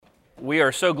We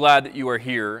are so glad that you are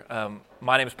here.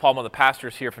 My name is Paul. I'm one of the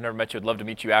pastors here. If I've never met you, I'd love to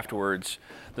meet you afterwards.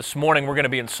 This morning we're going to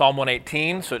be in Psalm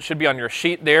 118, so it should be on your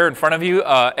sheet there in front of you.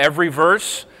 Every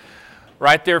verse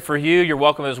right there for you. You're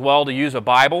welcome as well to use a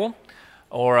Bible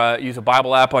or use a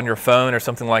Bible app on your phone or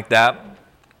something like that.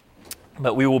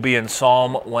 But we will be in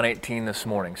Psalm 118 this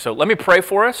morning. So let me pray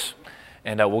for us,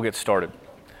 and we'll get started.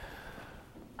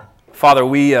 Father,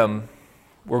 we're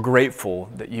grateful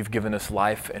that you've given us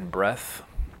life and breath,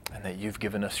 and that you've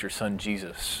given us your Son,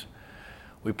 Jesus.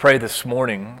 We pray this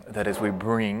morning that as we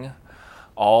bring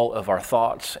all of our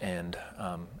thoughts and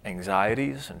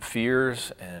anxieties and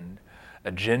fears and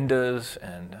agendas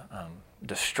and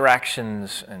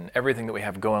distractions and everything that we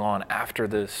have going on after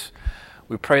this,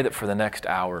 we pray that for the next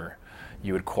hour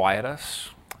you would quiet us,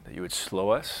 that you would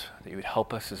slow us, that you would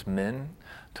help us as men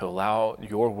to allow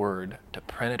your word to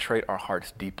penetrate our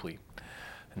hearts deeply.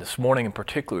 And this morning in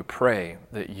particular, we pray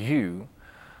that you,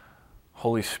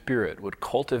 Holy Spirit, would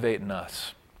cultivate in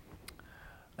us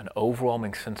an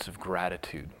overwhelming sense of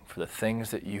gratitude for the things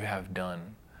that you have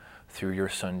done through your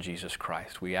Son, Jesus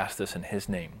Christ. We ask this in his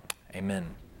name.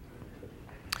 Amen.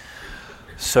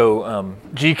 So,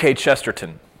 G.K.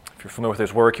 Chesterton, if you're familiar with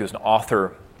his work, he was an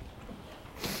author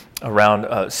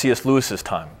around C.S. Lewis's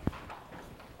time.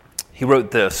 He wrote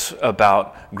this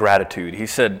about gratitude. He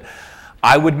said,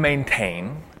 "I would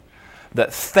maintain that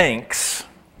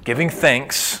giving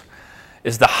thanks,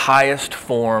 is the highest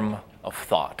form of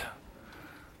thought."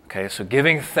 Okay, so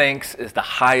giving thanks is the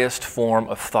highest form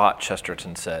of thought,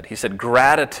 Chesterton said. He said,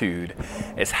 gratitude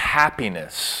is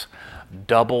happiness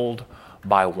doubled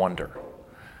by wonder.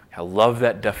 I love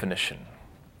that definition.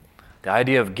 The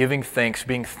idea of giving thanks,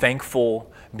 being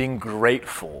thankful, being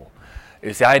grateful,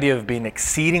 is the idea of being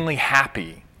exceedingly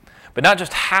happy, but not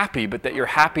just happy, but that your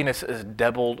happiness is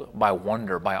doubled by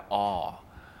wonder, by awe.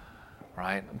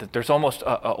 Right? That there's almost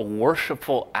a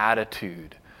worshipful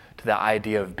attitude to the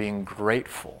idea of being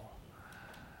grateful.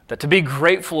 That to be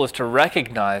grateful is to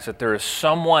recognize that there is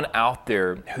someone out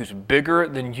there who's bigger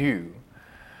than you,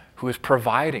 who is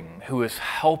providing, who is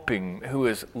helping, who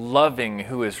is loving,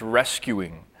 who is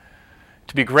rescuing.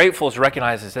 To be grateful is to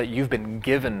recognize that you've been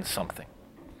given something.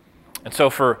 And so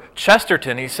for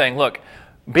Chesterton, he's saying, look,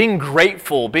 being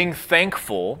grateful, being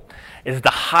thankful is the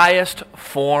highest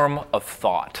form of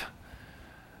thought.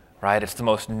 Right? It's the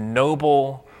most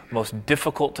noble, most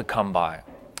difficult to come by.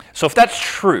 So if that's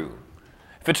true,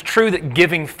 if it's true that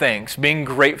giving thanks, being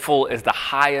grateful is the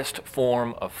highest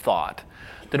form of thought,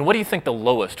 then what do you think the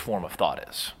lowest form of thought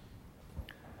is?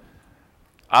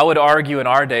 I would argue in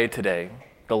our day today,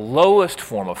 the lowest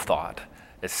form of thought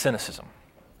is cynicism.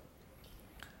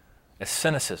 It's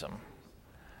cynicism.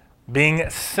 Being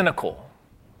cynical.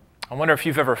 I wonder if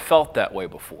you've ever felt that way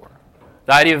before.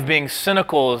 The idea of being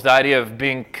cynical is the idea of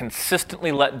being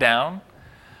consistently let down.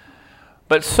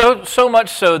 But so much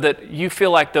so that you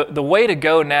feel like the way to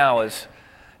go now is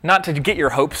not to get your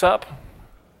hopes up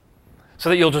so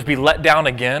that you'll just be let down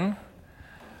again,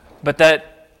 but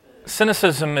that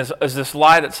cynicism is this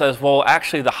lie that says, well,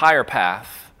 actually the higher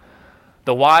path,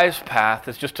 the wise path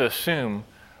is just to assume,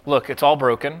 look, it's all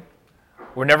broken.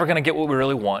 We're never going to get what we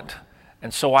really want.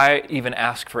 And so why even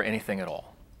ask for anything at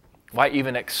all? Why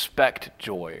even expect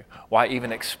joy? Why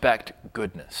even expect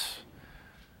goodness?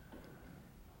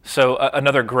 So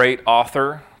another great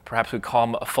author, perhaps we'd call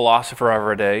him a philosopher of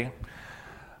our day,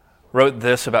 wrote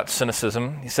this about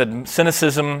cynicism. He said,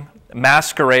 cynicism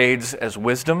masquerades as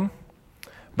wisdom,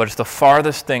 but it's the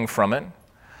farthest thing from it,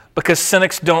 because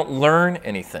cynics don't learn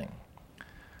anything.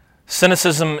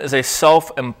 Cynicism is a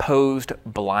self-imposed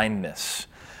blindness,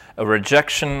 a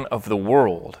rejection of the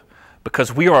world,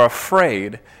 because we are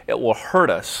afraid it will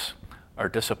hurt us or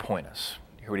disappoint us.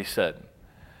 You hear what he said?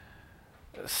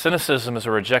 Cynicism is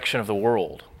a rejection of the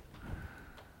world.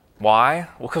 Why?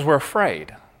 Well, because we're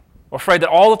afraid. We're afraid that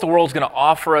all that the world's going to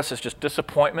offer us is just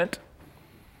disappointment.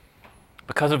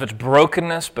 Because of its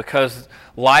brokenness, because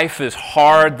life is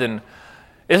hard, then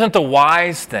isn't the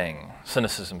wise thing,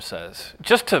 cynicism says,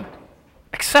 just to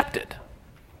accept it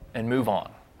and move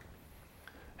on.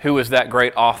 Who is that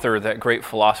great author, that great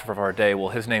philosopher of our day? Well,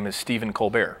 his name is Stephen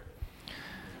Colbert.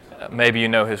 Maybe you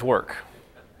know his work.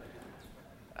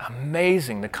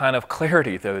 Amazing the kind of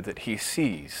clarity, though, that he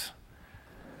sees.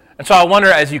 And so I wonder,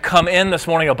 as you come in this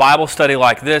morning, a Bible study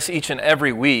like this each and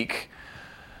every week,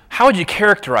 how would you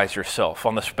characterize yourself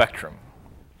on the spectrum?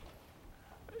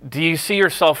 Do you see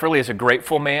yourself really as a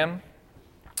grateful man?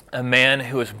 A man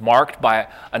who is marked by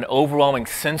an overwhelming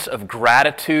sense of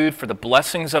gratitude for the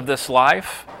blessings of this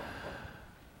life?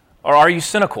 Or are you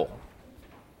cynical?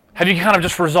 Have you kind of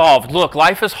just resolved, look,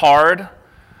 life is hard.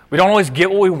 We don't always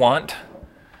get what we want.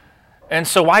 And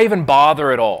so why even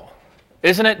bother at all?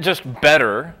 Isn't it just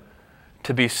better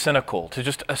to be cynical, to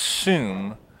just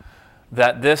assume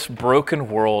that this broken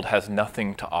world has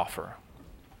nothing to offer?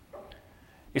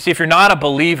 You see, if you're not a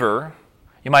believer,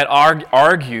 you might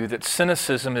argue that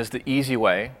cynicism is the easy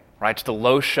way, right? It's the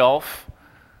low shelf,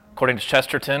 according to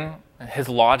Chesterton. His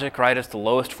logic, right, is the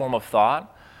lowest form of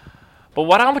thought. But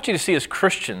what I want you to see as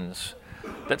Christians,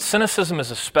 that cynicism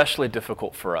is especially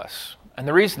difficult for us. And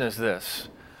the reason is this.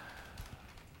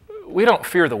 We don't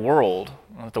fear the world,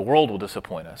 that the world will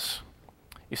disappoint us.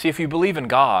 You see, if you believe in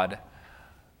God,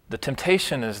 the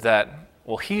temptation is that,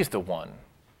 well, He's the one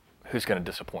who's going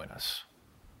to disappoint us.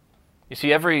 You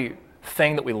see,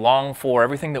 everything that we long for,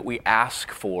 everything that we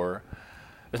ask for,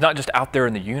 is not just out there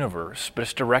in the universe, but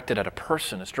it's directed at a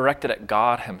person. It's directed at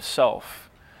God Himself.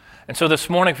 And so this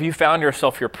morning, if you found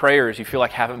yourself your prayers you feel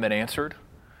like haven't been answered,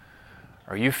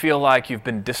 or you feel like you've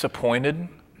been disappointed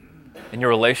in your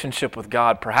relationship with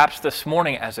God, perhaps this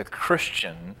morning as a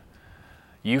Christian,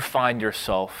 you find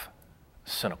yourself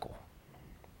cynical.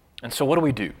 And so what do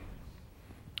we do?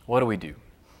 What do we do?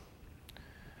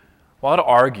 Well, to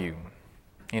argue,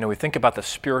 we think about the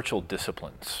spiritual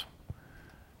disciplines.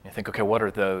 You think, okay, what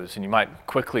are those? And you might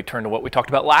quickly turn to what we talked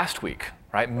about last week,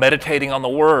 right? Meditating on the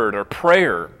Word, or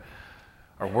prayer,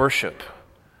 or worship.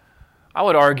 I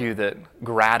would argue that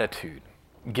gratitude,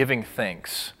 giving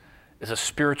thanks, is a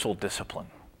spiritual discipline.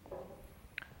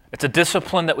 It's a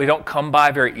discipline that we don't come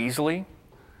by very easily.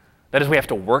 That is, we have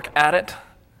to work at it.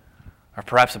 Or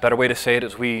perhaps a better way to say it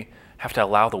is we have to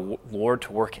allow the Lord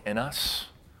to work in us,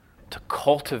 to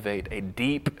cultivate a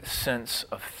deep sense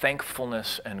of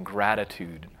thankfulness and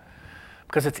gratitude.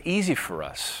 Because it's easy for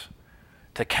us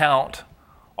to count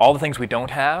all the things we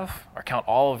don't have or count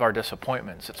all of our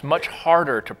disappointments. It's much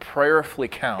harder to prayerfully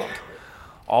count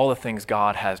all the things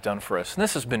God has done for us. And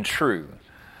this has been true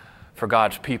for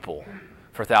God's people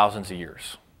for thousands of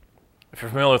years. If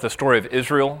you're familiar with the story of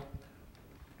Israel,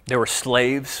 they were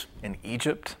slaves in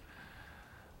Egypt,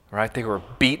 right? They were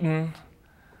beaten.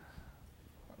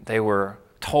 They were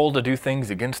told to do things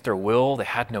against their will. They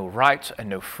had no rights and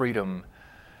no freedom.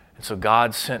 And so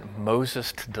God sent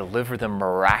Moses to deliver them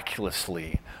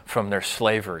miraculously from their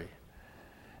slavery.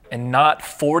 And not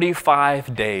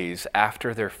 45 days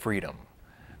after their freedom,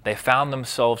 they found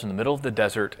themselves in the middle of the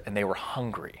desert and they were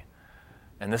hungry.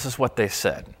 And this is what they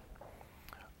said.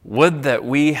 Would that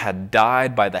we had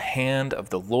died by the hand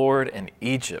of the Lord in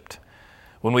Egypt,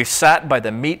 when we sat by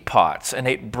the meat pots and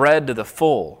ate bread to the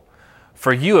full.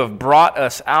 For you have brought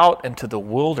us out into the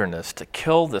wilderness to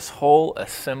kill this whole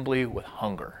assembly with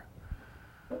hunger.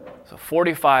 So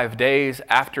 45 days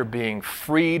after being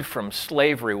freed from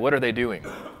slavery, what are they doing?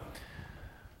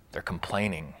 They're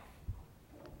complaining.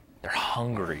 They're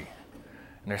hungry.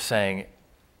 And they're saying,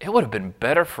 it would have been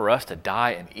better for us to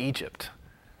die in Egypt.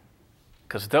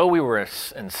 Because though we were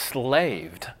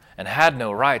enslaved and had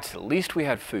no rights, at least we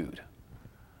had food.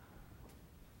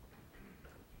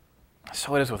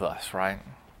 So it is with us, right?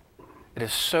 It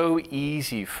is so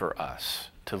easy for us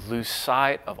to lose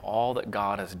sight of all that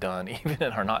God has done, even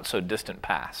in our not so distant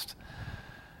past.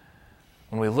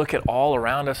 When we look at all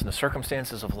around us and the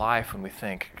circumstances of life and we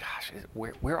think, gosh,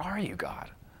 where are you, God?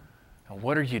 And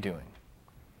what are you doing?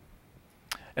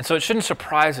 And so it shouldn't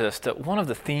surprise us that one of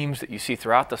the themes that you see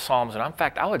throughout the Psalms, and in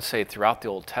fact, I would say throughout the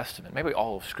Old Testament, maybe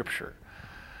all of Scripture,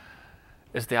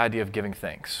 is the idea of giving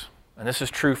thanks. And this is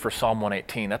true for Psalm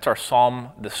 118. That's our psalm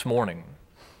this morning.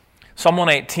 Psalm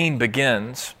 118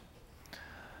 begins,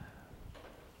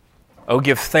 "Oh,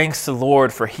 give thanks to the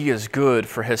Lord, for He is good,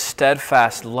 for His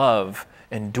steadfast love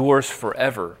endures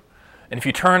forever." And if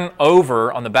you turn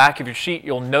over on the back of your sheet,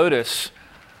 you'll notice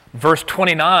verse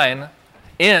 29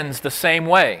 ends the same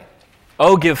way.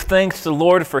 "Oh, give thanks to the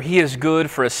Lord, for He is good,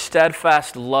 for His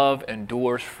steadfast love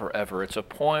endures forever." It's a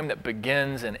poem that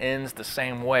begins and ends the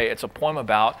same way. It's a poem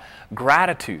about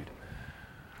gratitude.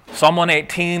 Psalm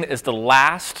 118 is the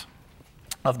last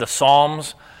of the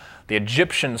Psalms, the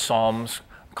Egyptian Psalms,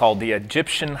 called the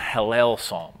Egyptian Hallel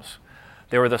Psalms.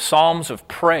 They were the Psalms of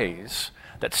praise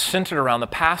that centered around the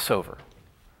Passover.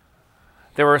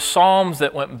 There were Psalms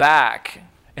that went back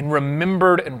and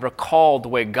remembered and recalled the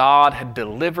way God had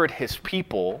delivered His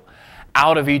people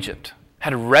out of Egypt,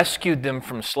 had rescued them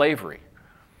from slavery.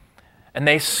 And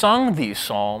they sung these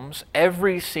psalms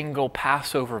every single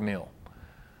Passover meal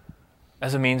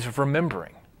as a means of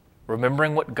remembering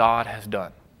what God has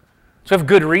done. So we have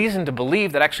good reason to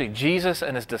believe that actually Jesus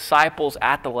and His disciples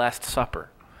at the Last Supper,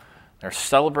 they're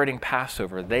celebrating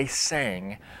Passover, they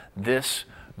sang this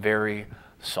very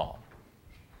psalm.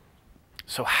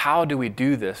 So how do we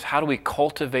do this? How do we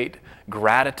cultivate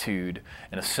gratitude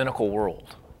in a cynical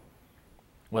world?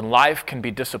 when life can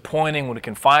be disappointing, when we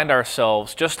can find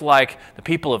ourselves, just like the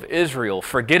people of Israel,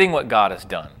 forgetting what God has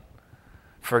done,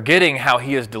 forgetting how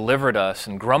He has delivered us,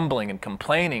 and grumbling and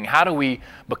complaining, how do we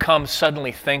become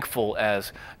suddenly thankful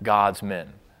as God's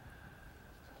men?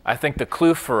 I think the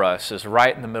clue for us is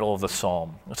right in the middle of the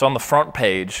psalm. It's on the front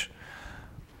page,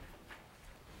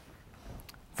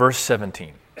 verse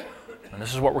 17. And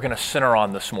this is what we're going to center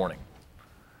on this morning.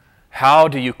 How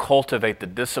do you cultivate the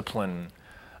discipline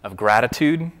of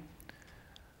gratitude?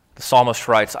 The psalmist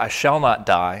writes, I shall not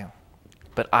die,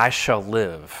 but I shall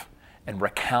live and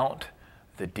recount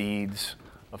the deeds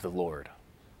of the Lord.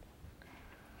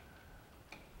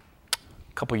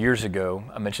 A couple years ago,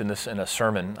 I mentioned this in a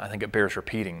sermon. I think it bears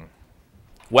repeating.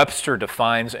 Webster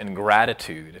defines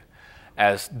ingratitude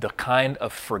as the kind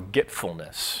of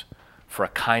forgetfulness for a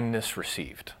kindness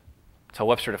received. That's how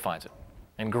Webster defines it.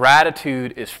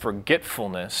 Ingratitude is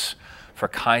forgetfulness for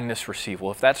kindness received.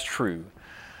 Well, if that's true,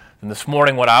 then this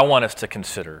morning what I want us to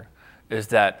consider is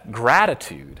that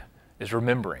gratitude is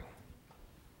remembering.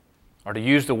 Or to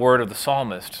use the word of the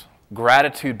psalmist,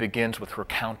 gratitude begins with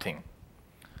recounting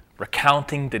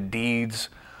the deeds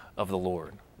of the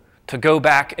Lord. To go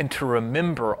back and to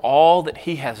remember all that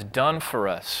He has done for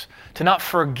us. To not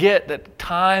forget that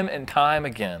time and time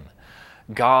again,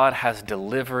 God has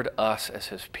delivered us as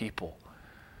His people.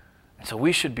 And so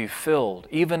we should be filled,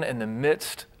 even in the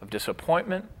midst of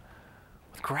disappointment,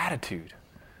 with gratitude.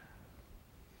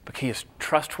 But He is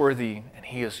trustworthy and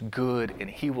He is good and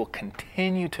He will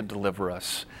continue to deliver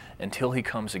us until He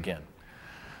comes again.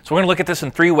 So we're going to look at this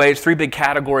in three ways, three big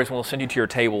categories, and we'll send you to your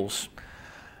tables.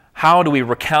 How do we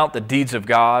recount the deeds of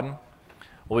God?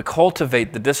 Well, we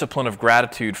cultivate the discipline of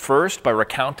gratitude first by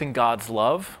recounting God's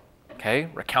love. Okay,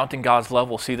 recounting God's love.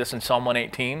 We'll see this in Psalm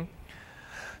 118.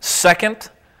 Second,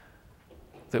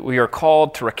 that we are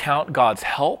called to recount God's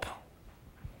help.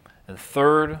 And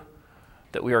third,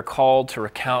 that we are called to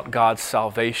recount God's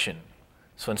salvation.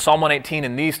 So in Psalm 118,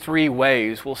 in these three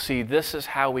ways, we'll see this is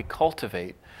how we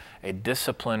cultivate a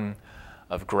discipline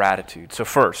of gratitude. So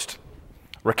first,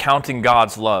 recounting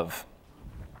God's love.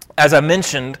 As I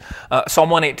mentioned, Psalm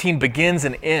 118 begins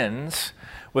and ends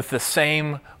with the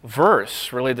same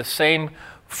verse, really the same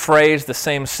phrase, the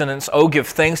same sentence. Oh, give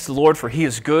thanks to the Lord, for He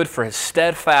is good, for His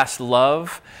steadfast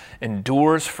love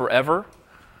endures forever.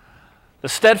 The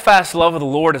steadfast love of the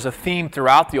Lord is a theme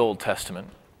throughout the Old Testament.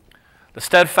 The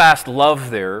steadfast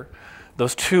love there,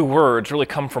 those two words really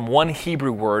come from one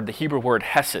Hebrew word, the Hebrew word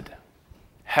hesed.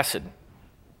 Hesed.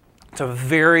 It's a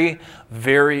very,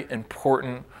 very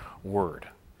important word.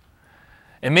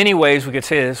 In many ways, we could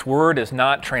say this word is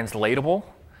not translatable.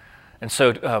 And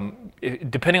so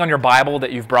depending on your Bible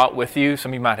that you've brought with you,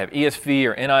 some of you might have ESV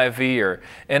or NIV or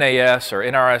NAS or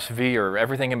NRSV or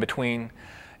everything in between.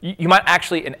 You might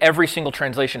actually, in every single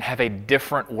translation, have a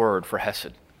different word for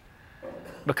hesed.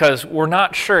 Because we're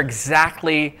not sure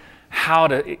exactly how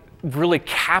to really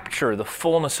capture the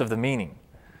fullness of the meaning.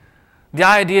 The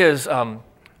idea is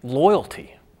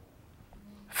loyalty,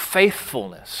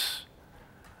 faithfulness,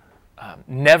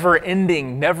 never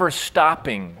ending, never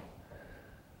stopping.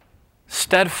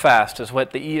 Steadfast is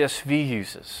what the ESV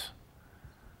uses.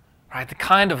 Right? The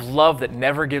kind of love that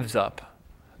never gives up,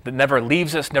 that never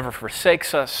leaves us, never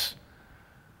forsakes us,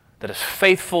 that is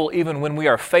faithful even when we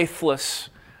are faithless,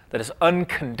 that is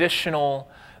unconditional,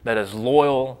 that is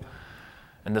loyal.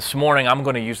 And this morning I'm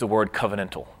going to use the word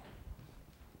covenantal.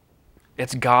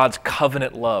 It's God's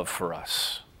covenant love for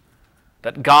us.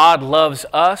 That God loves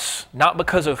us not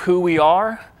because of who we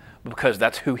are, but because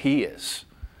that's who He is.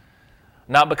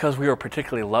 Not because we are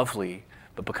particularly lovely,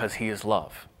 but because He is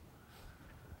love.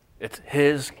 It's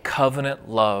His covenant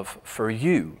love for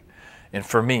you and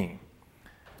for me.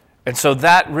 And so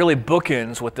that really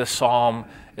bookends what this psalm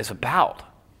is about.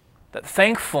 That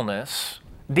thankfulness,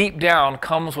 deep down,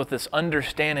 comes with this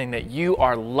understanding that you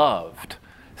are loved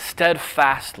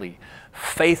steadfastly,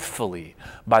 faithfully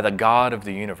by the God of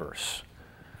the universe.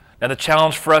 Now the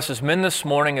challenge for us as men this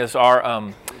morning is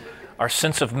our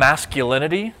sense of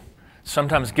masculinity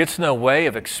sometimes gets in the way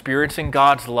of experiencing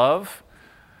God's love.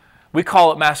 We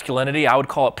call it masculinity. I would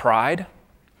call it pride.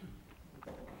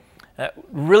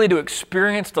 Really, to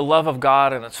experience the love of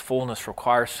God in its fullness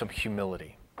requires some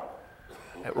humility.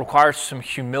 It requires some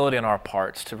humility on our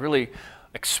parts to really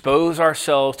expose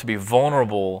ourselves, to be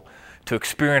vulnerable, to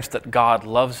experience that God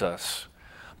loves us.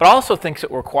 But I also think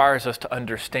it requires us to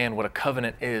understand what a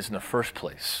covenant is in the first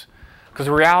place. Because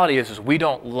the reality is we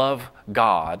don't love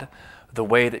God the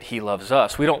way that He loves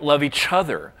us. We don't love each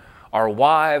other, our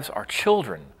wives, our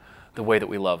children, the way that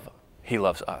He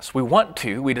loves us. We want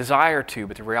to, we desire to,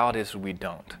 but the reality is we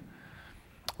don't.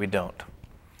 We don't.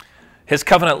 His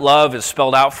covenant love is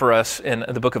spelled out for us in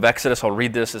the book of Exodus. I'll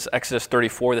read this. It's Exodus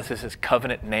 34. This is his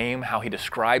covenant name, how he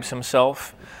describes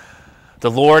himself. The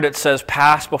Lord, it says,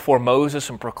 passed before Moses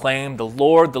and proclaimed, the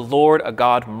Lord, a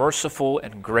God merciful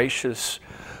and gracious,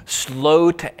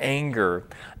 slow to anger,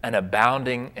 and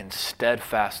abounding in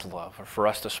steadfast love. Or for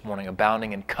us this morning,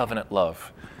 abounding in covenant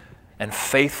love and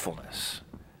faithfulness.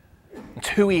 It's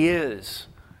who he is.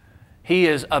 He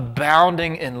is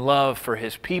abounding in love for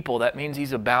his people. That means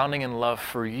he's abounding in love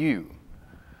for you.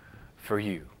 For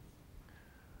you.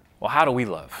 Well, how do we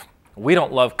love? We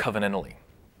don't love covenantally.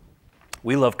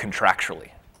 We love contractually.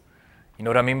 You know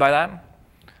what I mean by that?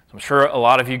 I'm sure a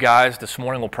lot of you guys this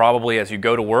morning will probably, as you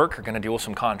go to work, are going to deal with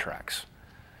some contracts.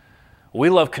 We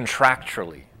love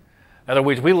contractually. In other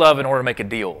words, we love in order to make a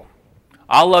deal.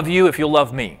 I'll love you if you'll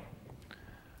love me.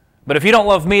 But if you don't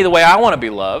love me the way I want to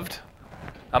be loved,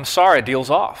 I'm sorry, deal's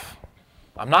off.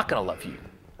 I'm not going to love you.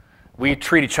 We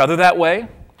treat each other that way.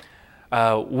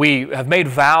 We have made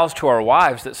vows to our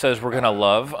wives that says we're going to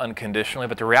love unconditionally,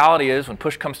 but the reality is when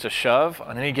push comes to shove,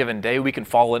 on any given day we can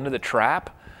fall into the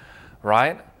trap,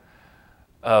 right,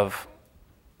 of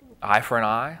eye for an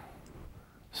eye,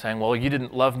 saying, well, you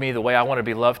didn't love me the way I want to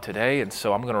be loved today, and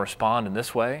so I'm going to respond in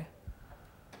this way.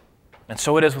 And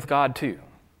so it is with God too.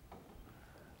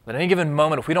 At any given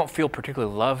moment, if we don't feel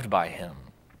particularly loved by him,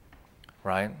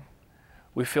 right,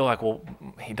 we feel like, well,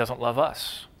 he doesn't love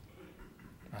us.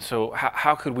 So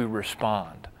how could we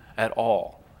respond at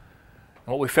all? And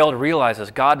what we fail to realize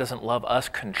is God doesn't love us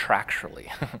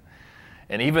contractually.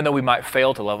 And even though we might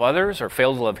fail to love others or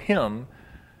fail to love him,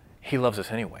 he loves us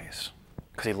anyways,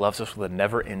 because he loves us with a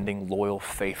never-ending, loyal,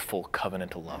 faithful,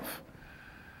 covenantal love.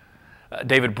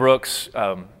 David Brooks,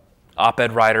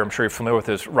 op-ed writer, I'm sure you're familiar with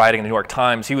his writing in the New York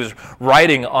Times, he was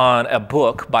writing on a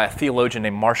book by a theologian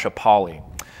named Marcia Pauly.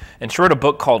 And she wrote a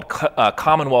book called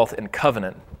Commonwealth and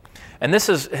Covenant. And this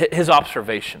is his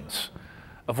observations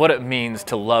of what it means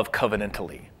to love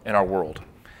covenantally in our world.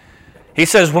 He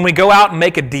says, when we go out and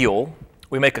make a deal,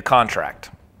 we make a contract.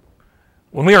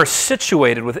 When we are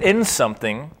situated within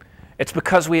something, it's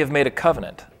because we have made a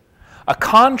covenant. A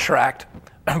contract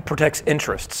protects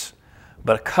interests,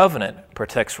 but a covenant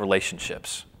protects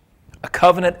relationships. A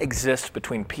covenant exists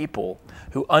between people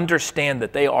who understand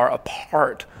that they are a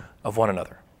part of one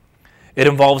another. It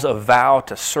involves a vow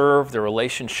to serve the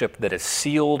relationship that is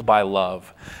sealed by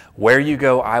love. Where you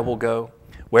go, I will go.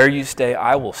 Where you stay,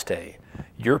 I will stay.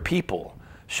 Your people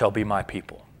shall be my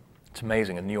people. It's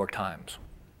amazing in the New York Times.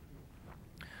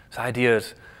 This idea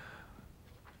is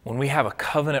when we have a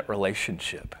covenant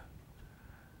relationship,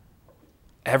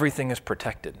 everything is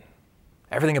protected.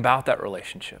 Everything about that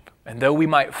relationship. And though we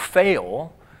might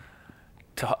fail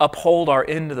to uphold our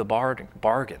end of the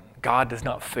bargain, God does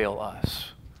not fail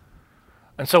us.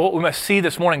 And so what we must see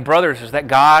this morning, brothers, is that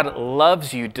God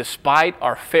loves you despite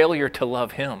our failure to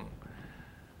love him.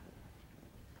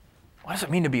 What does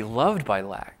it mean to be loved by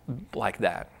like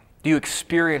that? Do you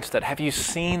experience that? Have you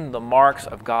seen the marks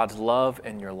of God's love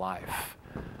in your life?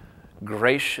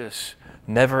 Gracious,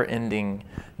 never-ending,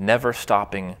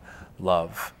 never-stopping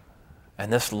love.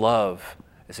 And this love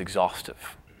is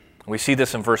exhaustive. We see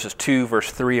this in verses 2, verse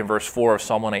 3, and verse 4 of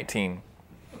Psalm 118.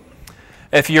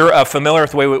 If you're familiar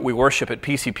with the way we worship at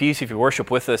PCPC, if you worship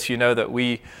with us, you know that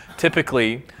we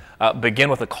typically begin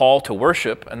with a call to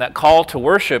worship, and that call to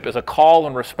worship is a call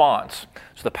and response.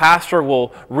 So the pastor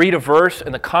will read a verse,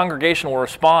 and the congregation will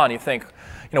respond. You think,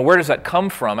 where does that come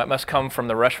from? It must come from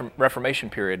the Reformation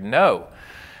period. No.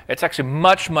 It's actually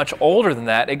much, much older than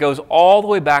that. It goes all the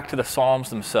way back to the Psalms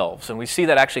themselves. And we see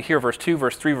that actually here, verse 2,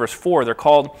 verse 3, verse 4. They're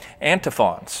called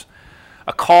antiphons,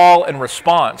 a call and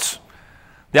response.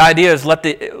 The idea is,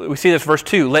 we see this verse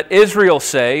 2, let Israel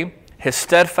say, his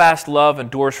steadfast love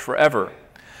endures forever.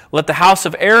 Let the house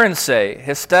of Aaron say,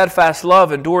 his steadfast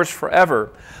love endures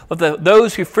forever. Let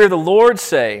those who fear the Lord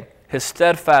say, his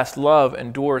steadfast love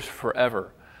endures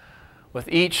forever. With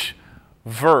each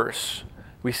verse,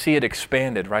 we see it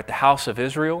expanded, right? The house of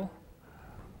Israel,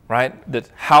 right? The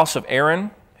house of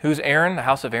Aaron. Who's Aaron? The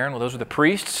house of Aaron. Well, those are the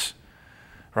priests,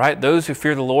 right? Those who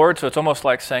fear the Lord. So it's almost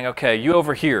like saying, okay, you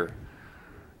over here.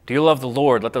 Do you love the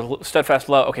Lord? Let the steadfast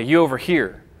love. Okay, you over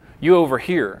here. You over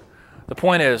here. The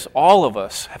point is, all of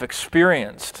us have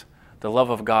experienced the love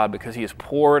of God because he has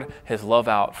poured his love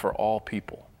out for all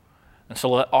people. And so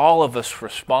let all of us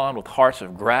respond with hearts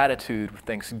of gratitude, with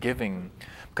thanksgiving,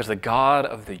 because the God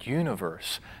of the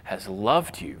universe has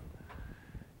loved you,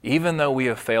 even though we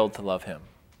have failed to love him.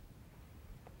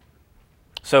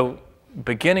 So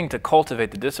beginning to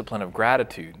cultivate the discipline of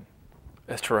gratitude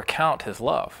is to recount his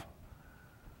love,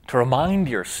 to remind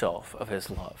yourself of his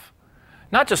love,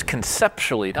 Not just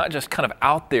conceptually, not just kind of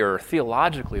out there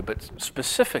theologically, but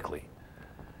specifically.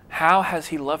 How has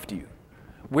he loved you?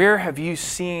 Where have you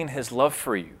seen his love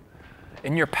for you?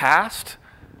 In your past?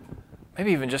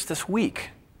 Maybe even just this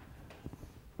week.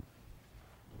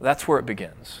 That's where it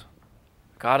begins.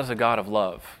 God is a God of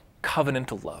love,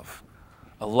 covenantal love,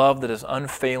 a love that is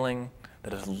unfailing,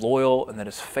 that is loyal, and that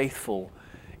is faithful,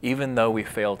 even though we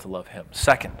fail to love him.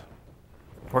 Second,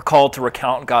 we're called to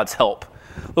recount God's help.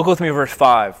 Look with me at verse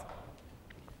 5.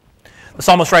 The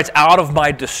psalmist writes, "Out of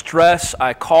my distress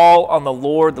I call on the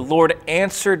Lord. The Lord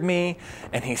answered me,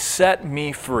 and he set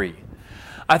me free."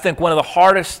 I think one of the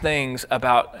hardest things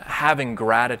about having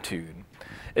gratitude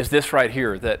is this right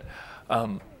here, that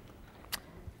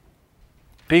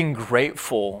being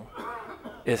grateful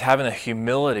is having the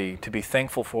humility to be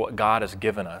thankful for what God has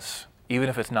given us, even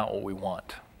if it's not what we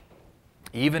want.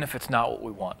 Even if it's not what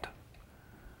we want.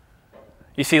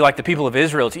 You see, like the people of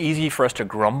Israel, it's easy for us to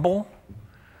grumble,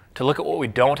 to look at what we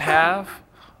don't have,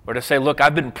 or to say, look,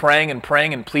 I've been praying and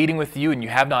pleading with you, and you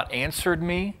have not answered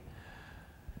me.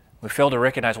 We fail to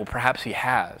recognize, well, perhaps he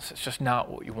has. It's just not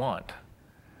what you want.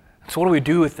 So what do we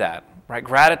do with that? Right?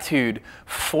 Gratitude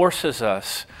forces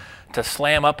us to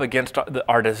slam up against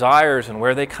our desires and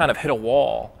where they kind of hit a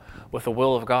wall with the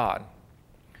will of God.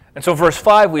 And so verse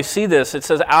 5, we see this. It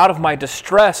says, "Out of my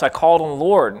distress I called on the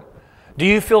Lord." Do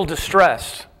you feel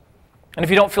distressed? And if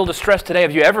you don't feel distressed today,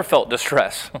 have you ever felt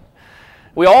distress?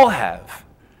 We all have.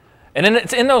 And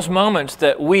it's in those moments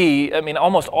that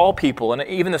almost all people, and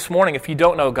even this morning, if you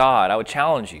don't know God, I would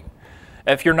challenge you.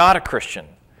 If you're not a Christian,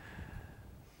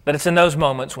 that it's in those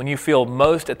moments when you feel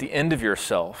most at the end of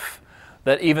yourself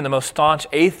that even the most staunch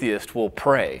atheist will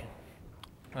pray.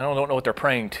 I don't know what they're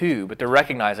praying to, but they're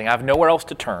recognizing I have nowhere else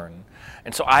to turn,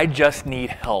 and so I just need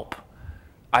help.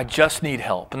 I just need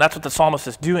help. And that's what the psalmist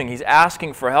is doing. He's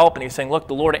asking for help, and he's saying, look,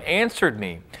 the Lord answered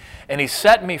me, and he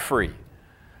set me free.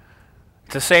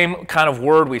 It's the same kind of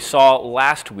word we saw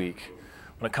last week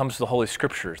when it comes to the Holy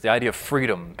Scriptures, the idea of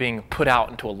freedom being put out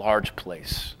into a large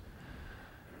place.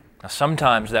 Now,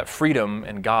 sometimes that freedom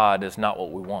in God is not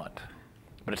what we want,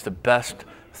 but it's the best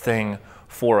thing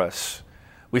for us.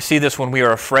 We see this when we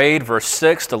are afraid. Verse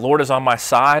 6, "The Lord is on my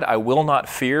side, I will not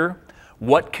fear.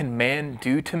 What can man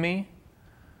do to me?"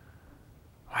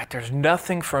 Right, there's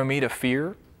nothing for me to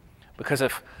fear, because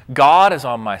if God is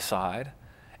on my side,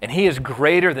 and he is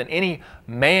greater than any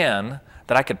man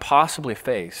that I could possibly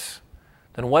face,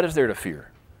 then what is there to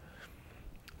fear?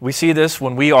 We see this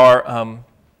when we are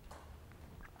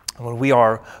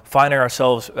finding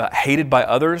ourselves hated by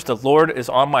others. "The Lord is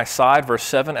on my side," verse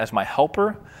 7, "as my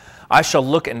helper. I shall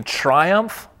look in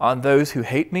triumph on those who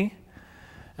hate me."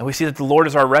 And we see that the Lord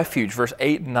is our refuge, verse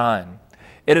 8 and 9.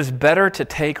 "It is better to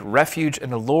take refuge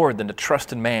in the Lord than to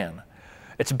trust in man.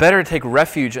 It's better to take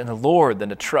refuge in the Lord than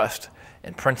to trust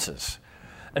in princes."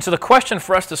 And so the question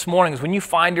for us this morning is, when you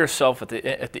find yourself at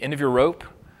the end of your rope,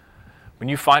 when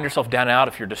you find yourself down and out,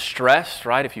 if you're distressed,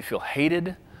 right, if you feel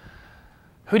hated,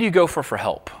 who do you go for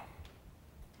help?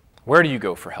 Where do you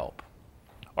go for help?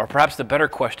 Or perhaps the better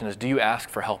question is, do you ask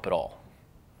for help at all?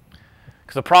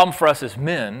 Because the problem for us as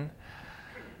men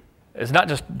is not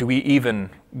just do we even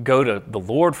go to the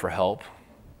Lord for help,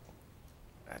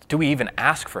 do we even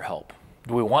ask for help?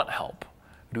 Do we want help?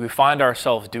 Do we find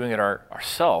ourselves doing it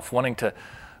ourselves, wanting to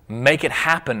make it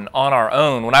happen on our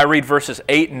own? When I read verses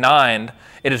 8 and 9,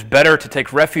 "It is better to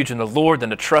take refuge in the Lord than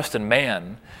to trust in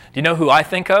man." Do you know who I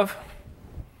think of?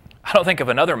 I don't think of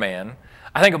another man.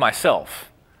 I think of myself.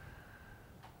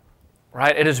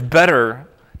 Right? It is better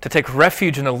to take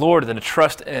refuge in the Lord than to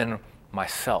trust in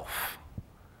myself.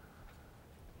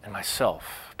 In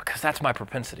myself. Because that's my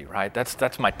propensity, right?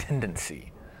 That's my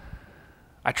tendency.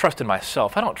 I trust in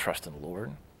myself. I don't trust in the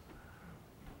Lord.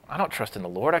 I don't trust in the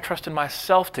Lord. I trust in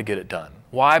myself to get it done.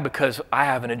 Why? Because I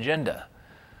have an agenda.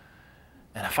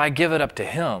 And if I give it up to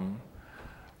him,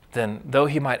 then though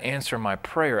he might answer my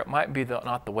prayer, it might be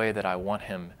not the way that I want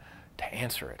him to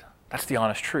answer it. That's the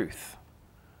honest truth.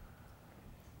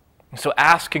 And so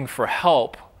asking for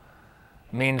help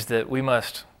means that we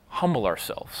must humble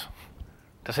ourselves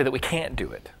to say that we can't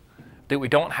do it, that we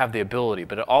don't have the ability,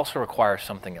 but it also requires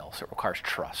something else. It requires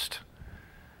trust.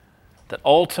 That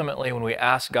ultimately when we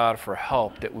ask God for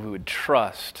help, that we would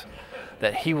trust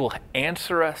that he will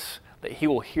answer us, that he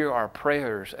will hear our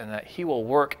prayers, and that he will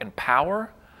work in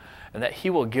power, and that he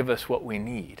will give us what we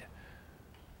need,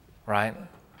 right?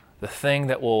 The thing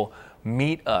that will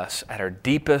meet us at our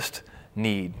deepest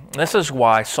need. And this is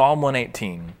why Psalm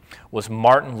 118 was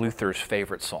Martin Luther's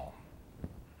favorite psalm.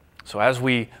 So as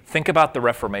we think about the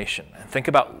Reformation and think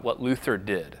about what Luther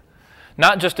did,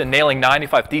 not just in nailing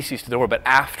 95 Theses to the door, but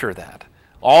after that,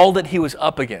 all that he was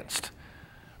up against,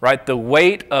 right? The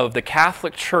weight of the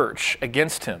Catholic Church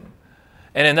against him.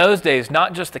 And in those days,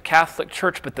 not just the Catholic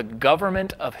Church, but the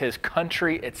government of his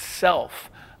country itself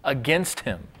against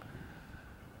him.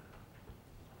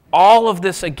 All of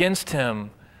this against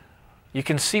him, you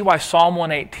can see why Psalm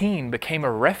 118 became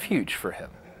a refuge for him.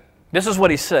 This is what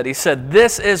he said. He said,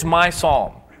 "This is my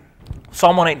psalm."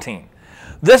 Psalm 118.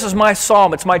 "This is my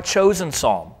psalm. It's my chosen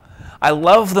psalm. I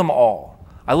love them all.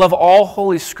 I love all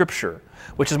Holy Scripture,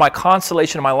 which is my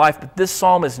consolation in my life. But this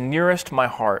psalm is nearest to my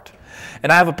heart,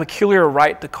 and I have a peculiar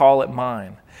right to call it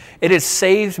mine. It has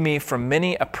saved me from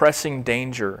many a pressing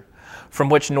danger, from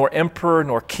which nor emperor,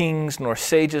 nor kings, nor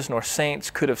sages, nor saints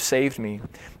could have saved me.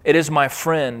 It is my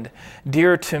friend,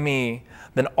 dearer to me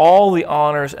than all the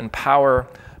honors and power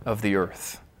of the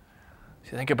earth."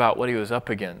 So think about what he was up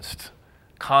against,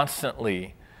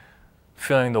 constantly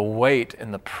feeling the weight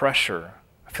and the pressure,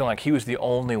 feeling like he was the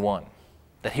only one,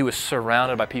 that he was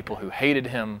surrounded by people who hated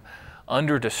him,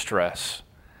 under distress,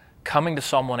 coming to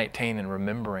Psalm 118 and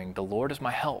remembering, the Lord is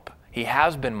my help. He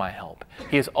has been my help.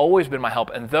 He has always been my help.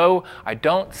 And though I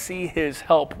don't see his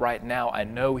help right now, I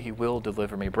know he will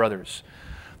deliver me. Brothers,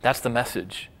 that's the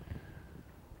message.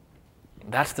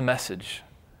 That's the message.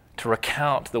 To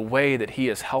recount the way that he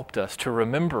has helped us, to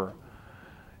remember,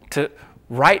 to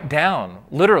write down,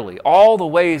 literally, all the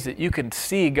ways that you can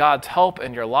see God's help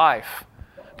in your life.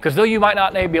 Because though you might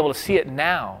not be able to see it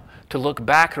now, to look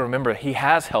back and remember he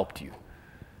has helped you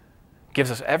gives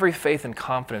us every faith and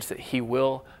confidence that he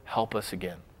will help us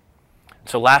again.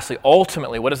 So lastly,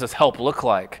 ultimately, what does this help look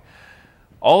like?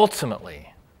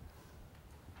 Ultimately,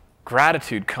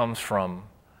 gratitude comes from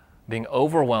being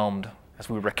overwhelmed as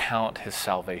we recount his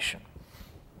salvation.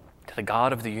 To the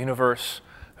God of the universe,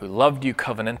 who loved you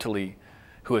covenantally,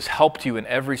 who has helped you in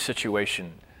every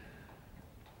situation,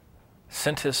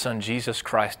 sent his Son Jesus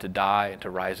Christ to die and to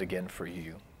rise again for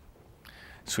you.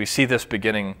 So we see this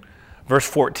beginning. Verse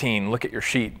 14, look at your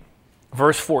sheet.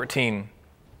 Verse 14,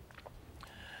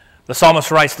 the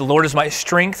psalmist writes, "The Lord is my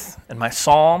strength and my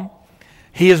psalm.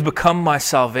 He has become my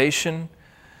salvation.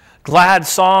 Glad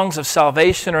songs of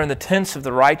salvation are in the tents of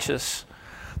the righteous.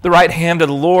 The right hand of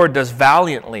the Lord does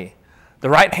valiantly. The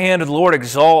right hand of the Lord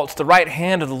exalts. The right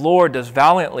hand of the Lord does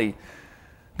valiantly."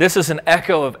 This is an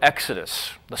echo of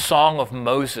Exodus, the song of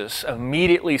Moses,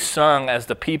 immediately sung as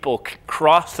the people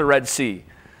crossed the Red Sea.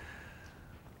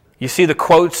 You see the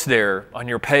quotes there on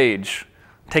your page,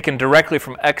 taken directly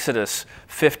from Exodus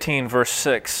 15, verse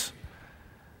 6.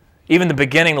 Even the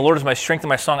beginning, "The Lord is my strength and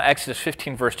my song," Exodus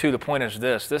 15, verse 2, the point is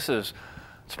this. It's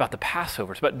about the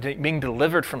Passover. It's about being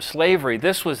delivered from slavery.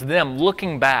 This was them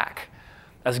looking back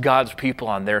as God's people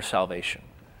on their salvation.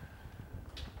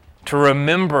 To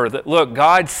remember that, look,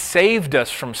 God saved us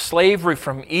from slavery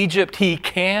from Egypt. He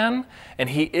can,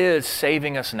 and he is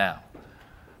saving us now.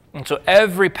 And so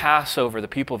every Passover, the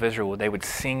people of Israel, they would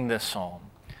sing this psalm.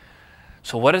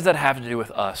 So what does that have to do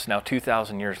with us now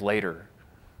 2,000 years later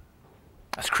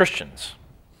as Christians?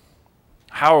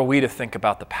 How are we to think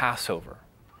about the Passover?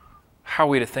 How are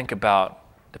we to think about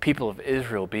the people of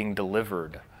Israel being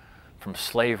delivered from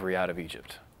slavery out of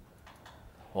Egypt?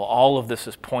 Well, all of this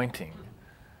is pointing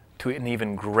to an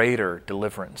even greater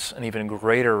deliverance, an even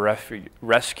greater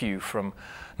rescue from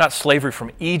not slavery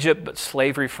from Egypt, but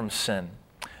slavery from sin.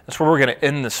 That's where we're going to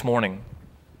end this morning.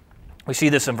 We see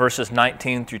this in verses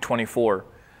 19 through 24.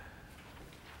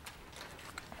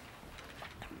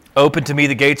 "Open to me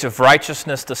the gates of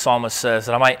righteousness," the psalmist says,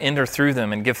 "that I might enter through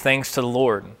them and give thanks to the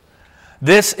Lord.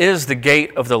 This is the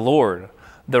gate of the Lord.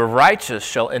 The righteous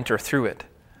shall enter through it.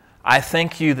 I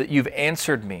thank you that you've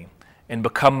answered me and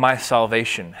become my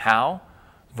salvation." How?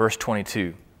 Verse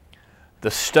 22.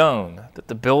 "The stone that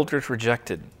the builders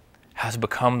rejected has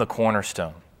become the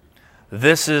cornerstone.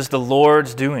 This is the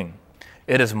Lord's doing.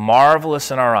 It is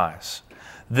marvelous in our eyes.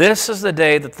 This is the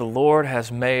day that the Lord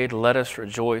has made. Let us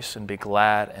rejoice and be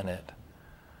glad in it."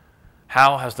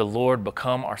 How has the Lord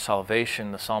become our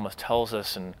salvation? The psalmist tells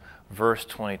us in verse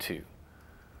 22.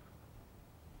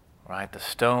 Right? The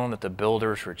stone that the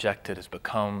builders rejected has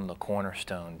become the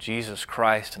cornerstone. Jesus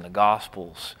Christ in the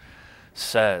Gospels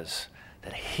says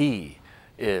that he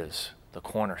is the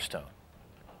cornerstone.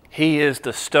 He is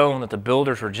the stone that the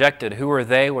builders rejected. Who are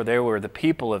they? Well, they were the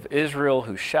people of Israel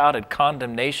who shouted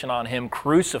condemnation on him,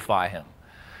 "Crucify him."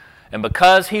 And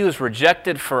because he was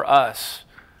rejected for us,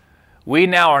 we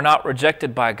now are not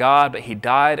rejected by God, but he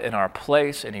died in our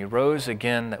place and he rose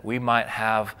again that we might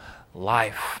have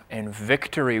life and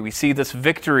victory. We see this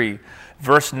victory,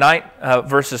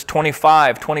 verses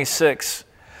 25, 26.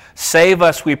 "Save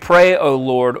us, we pray, O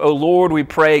Lord. O Lord, we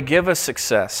pray, give us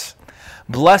success.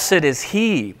 Blessed is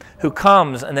he who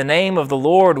comes in the name of the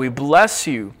Lord. We bless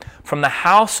you from the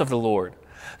house of the Lord.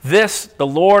 This, the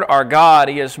Lord our God,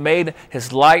 he has made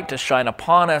his light to shine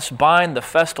upon us. Bind the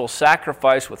festal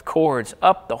sacrifice with cords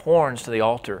up the horns to the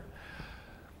altar.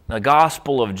 In the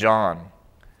Gospel of John,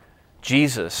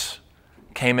 Jesus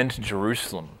came into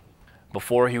Jerusalem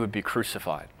before he would be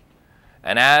crucified.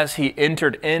 And as he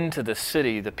entered into the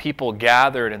city, the people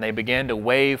gathered and they began to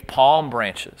wave palm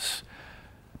branches.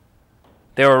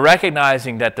 They were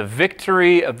recognizing that the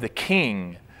victory of the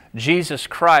King, Jesus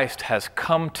Christ, has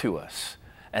come to us.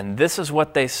 And this is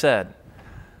what they said.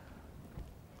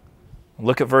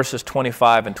 Look at verses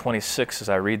 25 and 26 as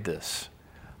I read this.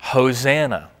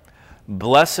 Hosanna,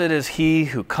 blessed is he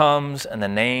who comes in the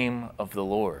name of the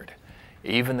Lord,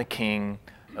 even the King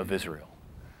of Israel.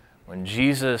 When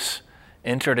Jesus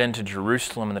entered into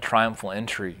Jerusalem in the triumphal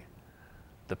entry,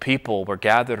 the people were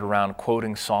gathered around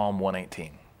quoting Psalm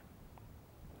 118.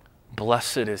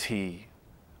 Blessed is he.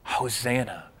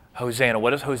 Hosanna. Hosanna.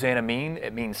 What does Hosanna mean?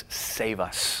 It means save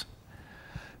us.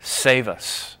 Save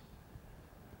us.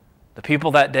 The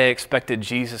people that day expected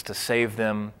Jesus to save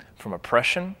them from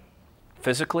oppression,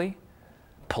 physically,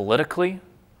 politically.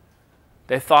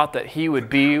 They thought that he would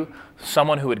be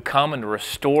someone who would come and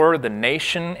restore the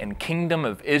nation and kingdom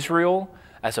of Israel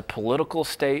as a political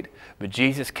state, but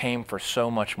Jesus came for so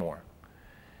much more.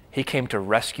 He came to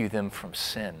rescue them from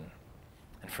sin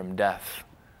and from death.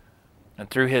 And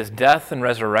through his death and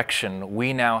resurrection,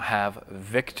 we now have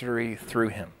victory through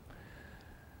him.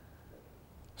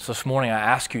 So this morning I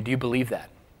ask you, do you believe that?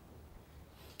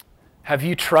 Have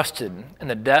you trusted in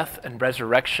the death and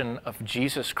resurrection of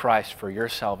Jesus Christ for your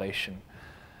salvation?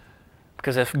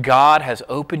 Because if God has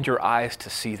opened your eyes to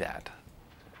see that,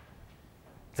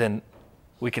 then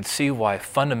we can see why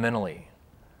fundamentally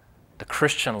the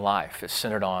Christian life is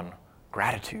centered on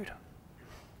gratitude.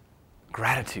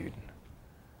 Gratitude.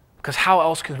 Because how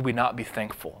else could we not be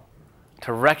thankful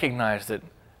to recognize that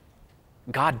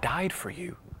God died for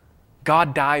you?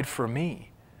 God died for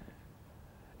me.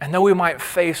 And though we might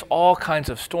face all kinds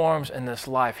of storms in this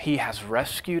life, he has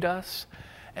rescued us,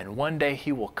 and one day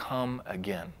he will come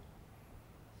again.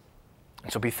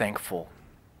 And so be thankful,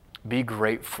 be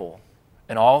grateful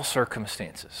in all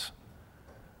circumstances.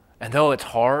 And though it's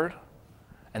hard,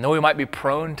 and though we might be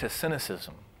prone to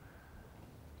cynicism,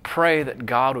 pray that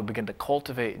God would begin to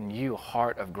cultivate in you a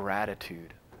heart of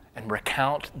gratitude and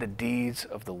recount the deeds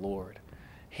of the Lord.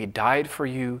 He died for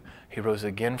you, he rose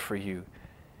again for you.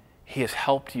 He has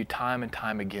helped you time and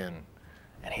time again,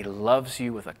 and he loves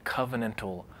you with a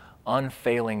covenantal,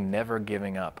 unfailing, never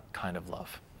giving up kind of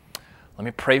love. Let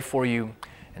me pray for you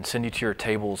and send you to your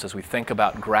tables as we think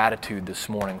about gratitude this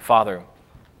morning. Father,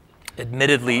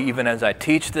 admittedly, even as I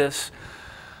teach this,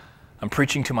 I'm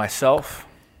preaching to myself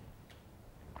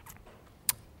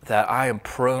that I am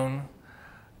prone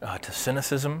to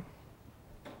cynicism.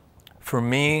 For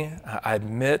me, I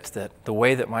admit that the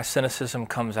way that my cynicism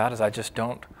comes out is I just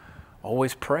don't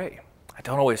always pray. I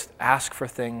don't always ask for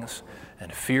things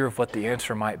in fear of what the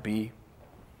answer might be.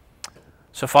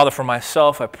 So, Father, for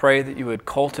myself, I pray that you would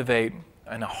cultivate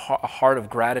a heart of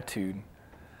gratitude,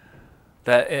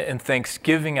 that in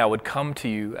thanksgiving I would come to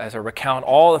you as I recount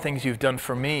all the things you've done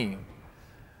for me,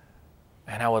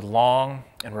 and I would long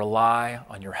and rely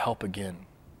on your help again.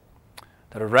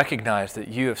 That I would recognize that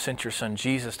you have sent your Son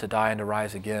Jesus to die and to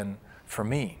rise again for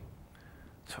me.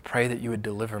 So pray that you would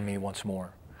deliver me once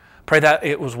more. Pray that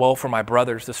it was well for my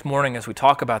brothers this morning as we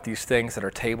talk about these things at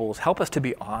our tables. Help us to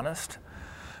be honest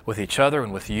with each other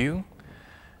and with you.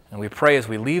 And we pray as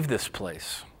we leave this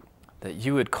place that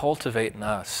you would cultivate in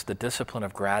us the discipline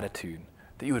of gratitude,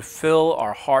 that you would fill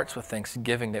our hearts with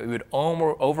thanksgiving, that we would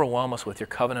overwhelm us with your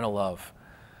covenantal love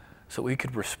so we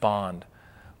could respond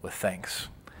with thanks.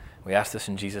 We ask this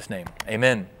in Jesus' name.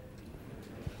 Amen.